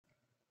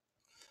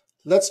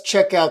Let's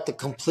check out the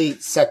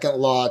complete second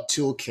law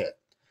toolkit.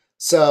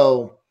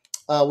 So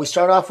we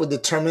start off with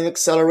determining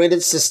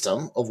accelerated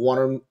system of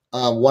one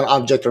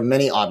object or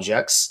many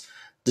objects,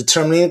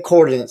 determining a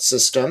coordinate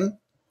system,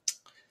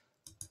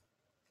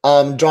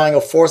 drawing a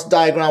force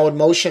diagram with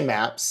motion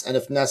maps, and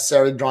if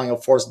necessary, drawing a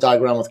force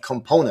diagram with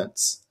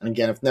components, and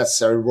again, if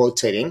necessary,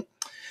 rotating.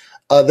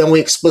 Then we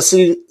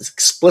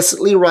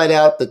explicitly write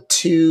out the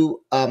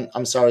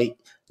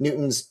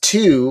Newton's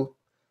two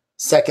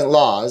second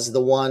laws,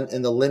 the one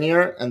in the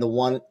linear and the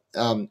one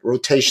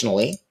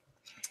rotationally.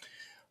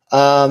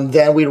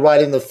 Then we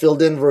write in the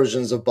filled-in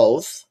versions of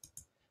both.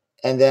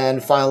 And then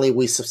finally,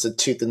 we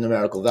substitute the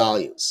numerical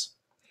values.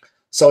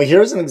 So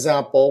here's an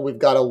example. We've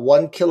got a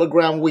 1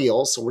 kilogram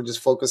wheel. So we're just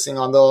focusing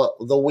on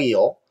the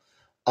wheel.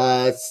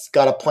 It's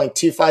got a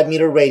 0.25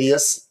 meter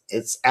radius.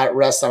 It's at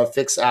rest on a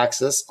fixed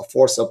axis. A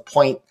force of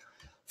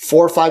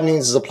 0.45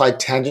 newtons is applied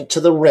tangent to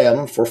the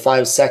rim for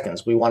 5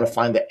 seconds. We want to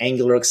find the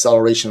angular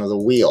acceleration of the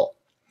wheel.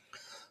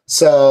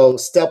 So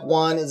step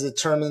one is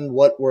determine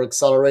what we're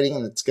accelerating,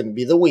 and it's going to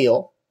be the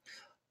wheel.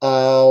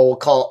 We'll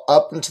call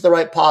up and to the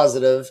right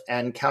positive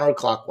and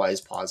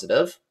counterclockwise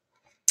positive.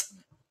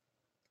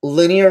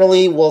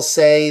 Linearly, we'll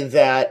say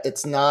that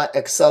it's not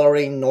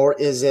accelerating, nor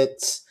does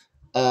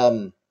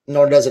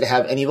it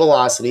have any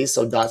velocity.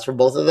 So dots for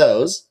both of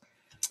those.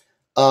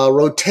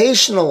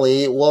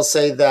 Rotationally, we'll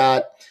say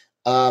that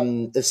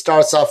it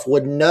starts off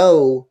with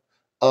no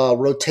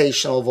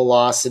rotational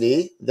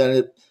velocity.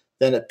 Then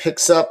it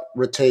picks up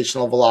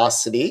rotational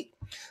velocity.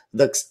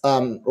 The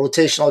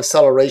rotational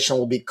acceleration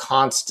will be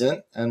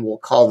constant, and we'll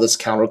call this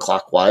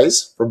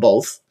counterclockwise for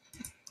both.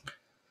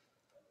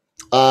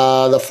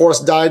 The force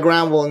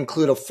diagram will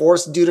include a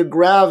force due to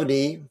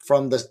gravity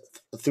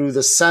through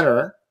the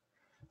center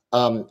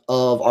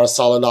of our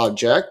solid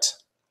object,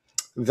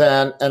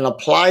 then an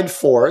applied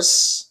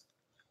force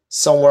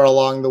somewhere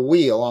along the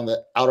wheel, on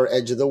the outer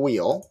edge of the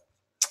wheel,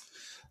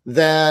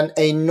 then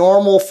a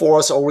normal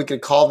force, or we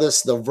could call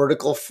this the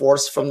vertical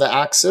force from the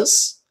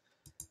axis,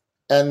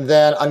 and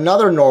then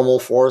another normal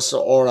force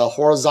or a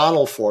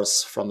horizontal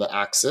force from the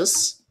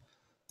axis.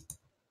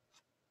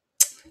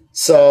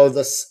 So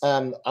this,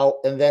 and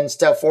then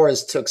step 4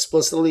 is to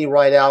explicitly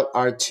write out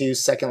our two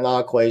second law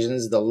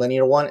equations, the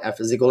linear one, F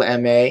is equal to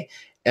ma,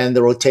 and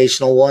the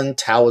rotational one,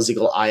 tau is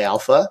equal to I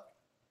alpha.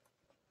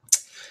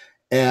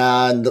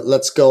 And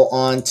let's go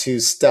on to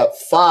step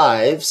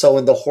 5. So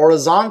in the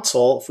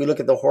horizontal, if we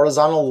look at the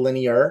horizontal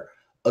linear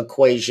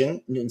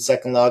equation, Newton's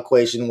second law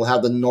equation, we'll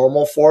have the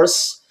normal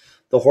force,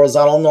 the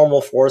horizontal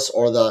normal force,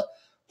 or the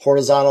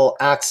horizontal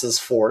axis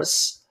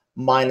force,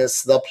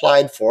 minus the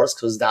applied force,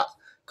 because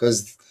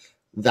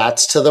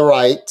that's to the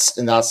right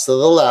and that's to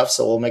the left.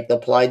 So we'll make the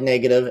applied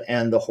negative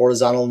and the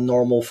horizontal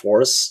normal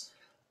force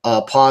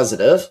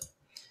positive.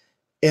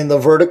 In the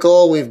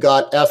vertical, we've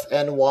got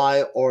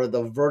Fny, or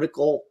the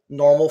vertical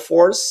normal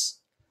force,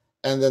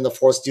 and then the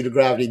force due to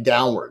gravity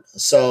downward.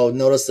 So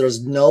notice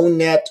there's no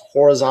net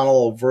horizontal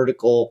or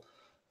vertical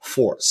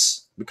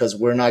force, because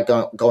we're not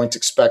going to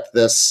expect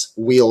this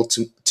wheel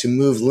to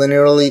move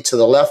linearly to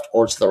the left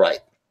or to the right.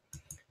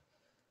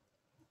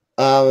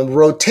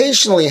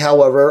 Rotationally,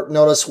 however,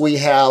 notice we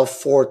have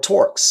 4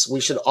 torques. We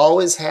should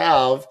always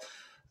have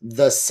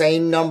the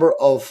same number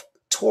of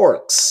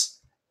torques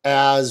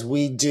as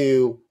we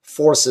do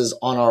forces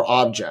on our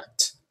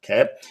object,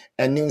 okay?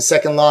 And Newton's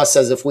second law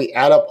says if we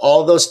add up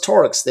all those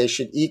torques, they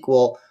should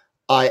equal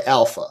I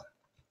alpha,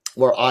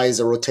 where I is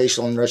a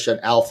rotational inertia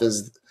and alpha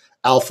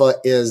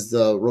is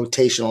the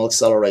rotational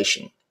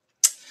acceleration.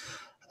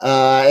 In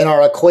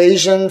our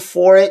equation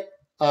for it,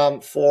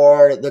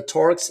 for the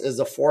torques is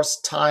the force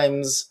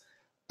times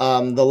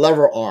the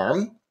lever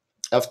arm,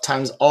 F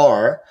times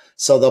R.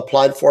 So the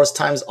applied force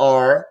times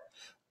R,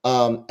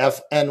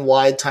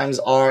 Fny times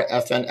R,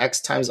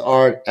 Fnx times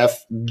R,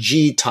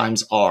 Fg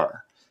times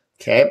R.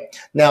 Okay.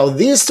 Now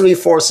these 3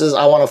 forces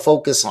I want to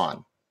focus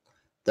on: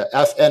 the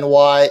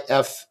Fny,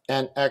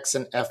 Fnx,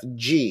 and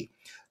Fg.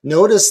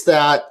 Notice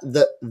that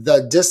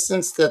the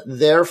distance that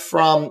they're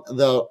from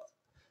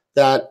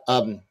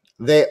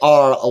they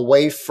are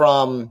away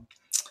from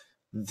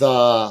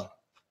the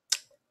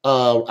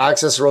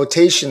axis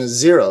rotation is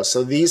 0.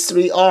 So these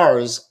 3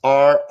 R's,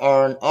 R,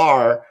 and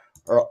R,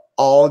 are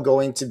all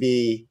going to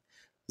be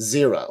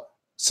 0.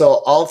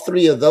 So all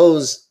 3 of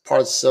those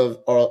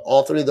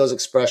all 3 of those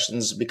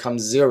expressions become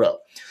 0.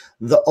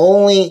 The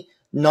only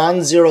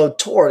non-zero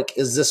torque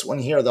is this one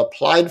here, the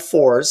applied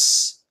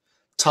force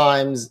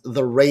times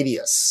the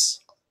radius,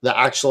 the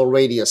actual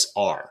radius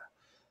R.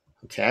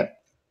 Okay.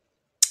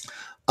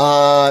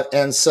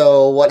 And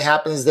so what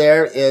happens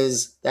there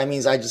is that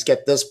means I just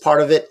get this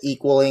part of it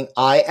equaling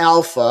I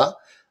alpha,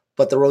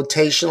 but the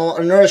rotational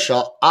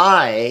inertia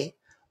I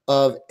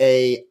of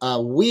a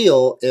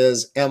wheel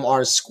is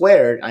mr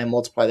squared. I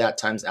multiply that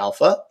times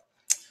alpha.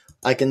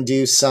 I can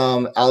do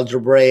some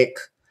algebraic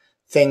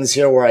things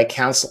here where I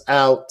cancel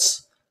out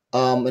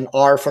an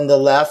r from the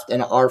left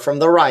and an r from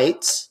the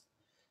right.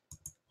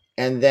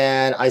 And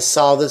then I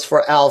solve this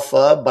for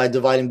alpha by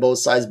dividing both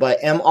sides by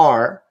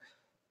mr.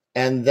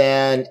 And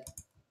then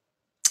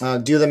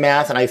do the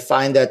math, and I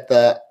find that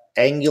the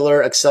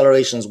angular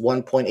acceleration is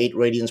 1.8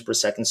 radians per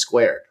second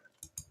squared.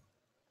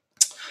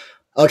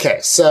 Okay,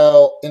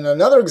 so in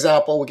another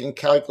example, we can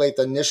calculate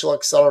the initial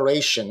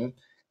acceleration,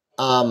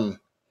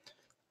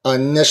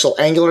 initial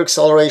angular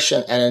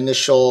acceleration and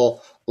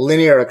initial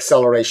linear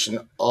acceleration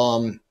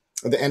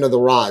at the end of the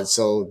rod,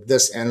 so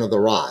this end of the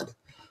rod.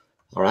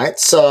 All right,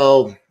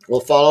 so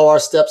we'll follow our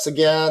steps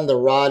again. The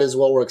rod is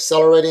what we're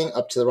accelerating.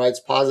 Up to the right is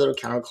positive,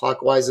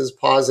 counterclockwise is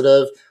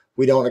positive.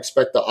 We don't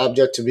expect the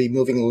object to be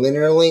moving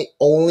linearly,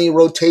 only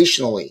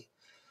rotationally.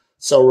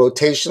 So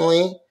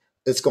rotationally,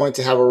 it's going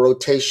to have a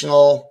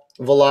rotational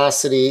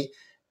velocity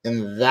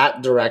in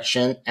that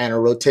direction and a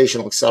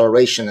rotational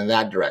acceleration in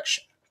that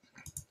direction.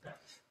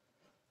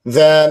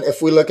 Then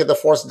if we look at the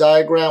force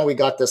diagram, we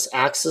got this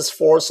axis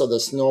force, so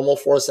this normal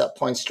force that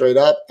points straight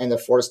up, and the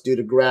force due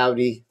to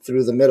gravity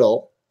through the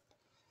middle.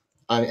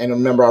 And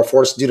remember, our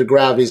force due to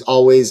gravity is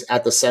always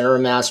at the center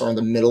of mass or in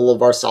the middle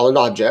of our solid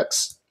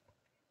objects.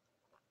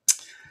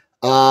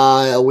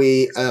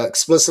 We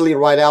explicitly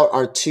write out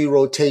our two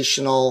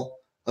rotational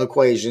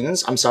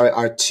equations. I'm sorry,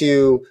 our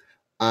two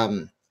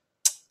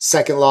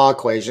second law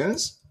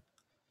equations.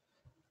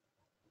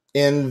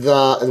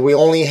 We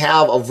only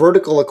have a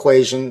vertical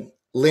equation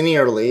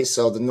linearly,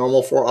 so the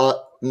normal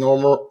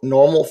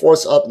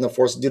force up and the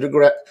force due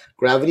to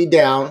gravity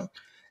down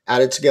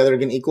added together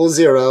can equal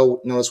 0.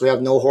 Notice we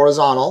have no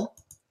horizontal.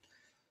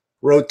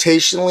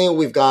 Rotationally,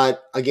 we've got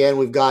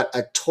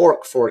a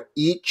torque for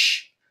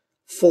each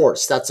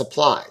force that's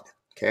applied.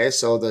 Okay,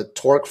 so the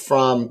torque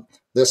from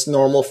this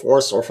normal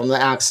force or from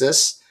the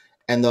axis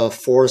and the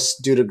force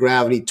due to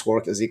gravity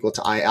torque is equal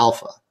to I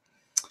alpha.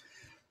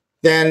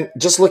 Then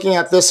just looking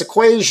at this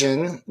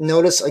equation,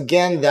 notice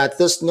again that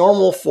this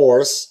normal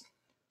force,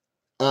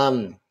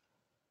 in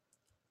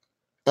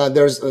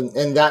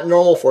that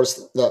normal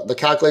force, the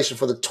calculation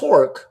for the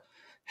torque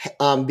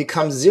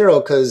becomes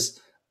 0 because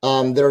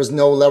there is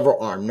no lever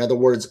arm. In other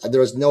words,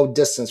 there is no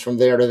distance from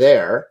there to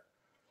there.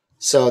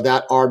 So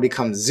that R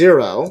becomes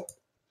 0.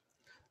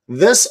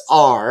 This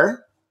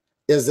R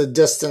is the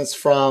distance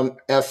from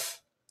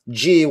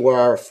FG, where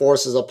our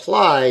force is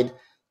applied,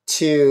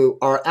 to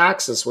our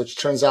axis, which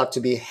turns out to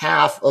be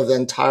half of the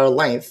entire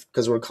length,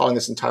 because we're calling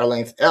this entire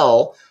length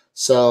L.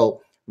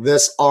 So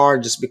this R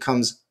just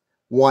becomes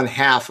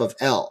 1/2 of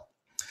L.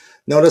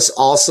 Notice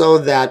also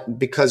that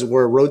because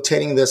we're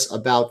rotating this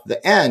about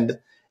the end,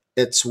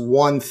 it's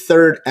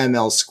 1/3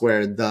 ml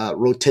squared, the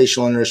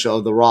rotational inertia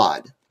of the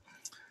rod.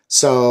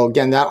 So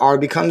again, that R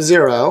becomes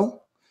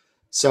 0.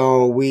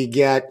 So we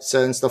get,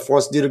 since the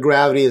force due to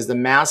gravity is the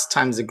mass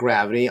times the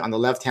gravity, on the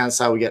left-hand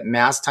side we get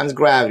mass times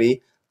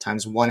gravity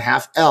times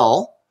 1/2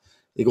 L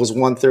equals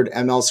 1/3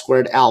 ml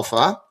squared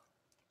alpha.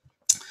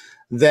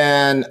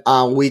 Then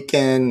we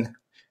can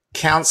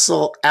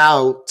cancel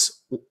out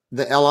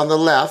the L on the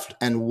left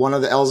and one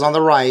of the L's on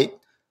the right,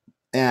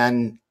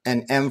 and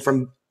M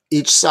from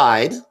each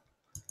side.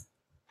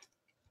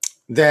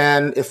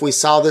 Then if we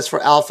solve this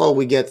for alpha,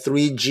 we get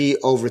 3G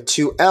over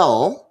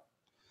 2L.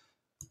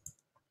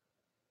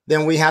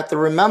 Then we have to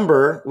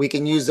remember we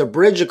can use the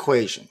bridge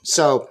equation.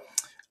 So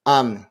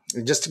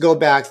just to go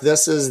back,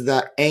 this is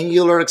the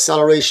angular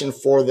acceleration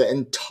for the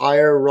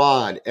entire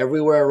rod.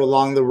 Everywhere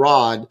along the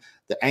rod,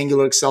 the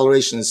angular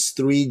acceleration is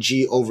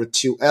 3G over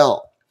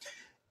 2L.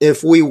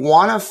 If we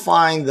want to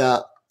find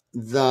the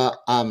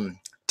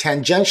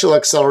tangential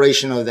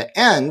acceleration of the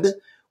end,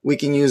 we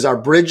can use our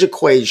bridge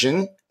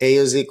equation. A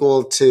is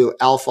equal to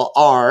alpha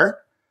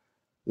R,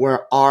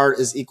 where R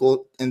is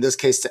equal, in this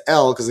case, to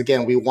L, because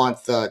again, we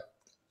want the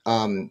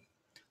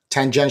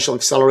tangential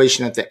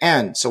acceleration at the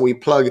end. So we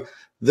plug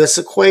this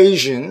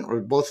equation, or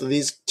both of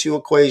these two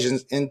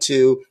equations,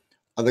 into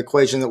the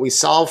equation that we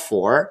solve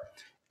for,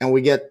 and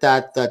we get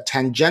that the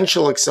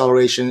tangential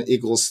acceleration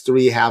equals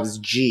 3/2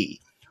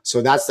 G.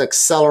 So that's the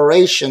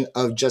acceleration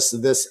of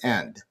just this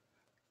end,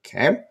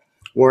 okay?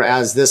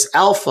 Whereas this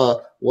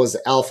alpha was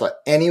alpha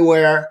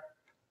anywhere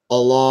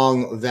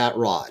along that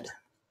rod.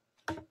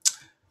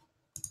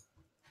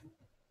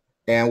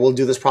 And we'll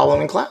do this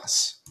problem in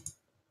class.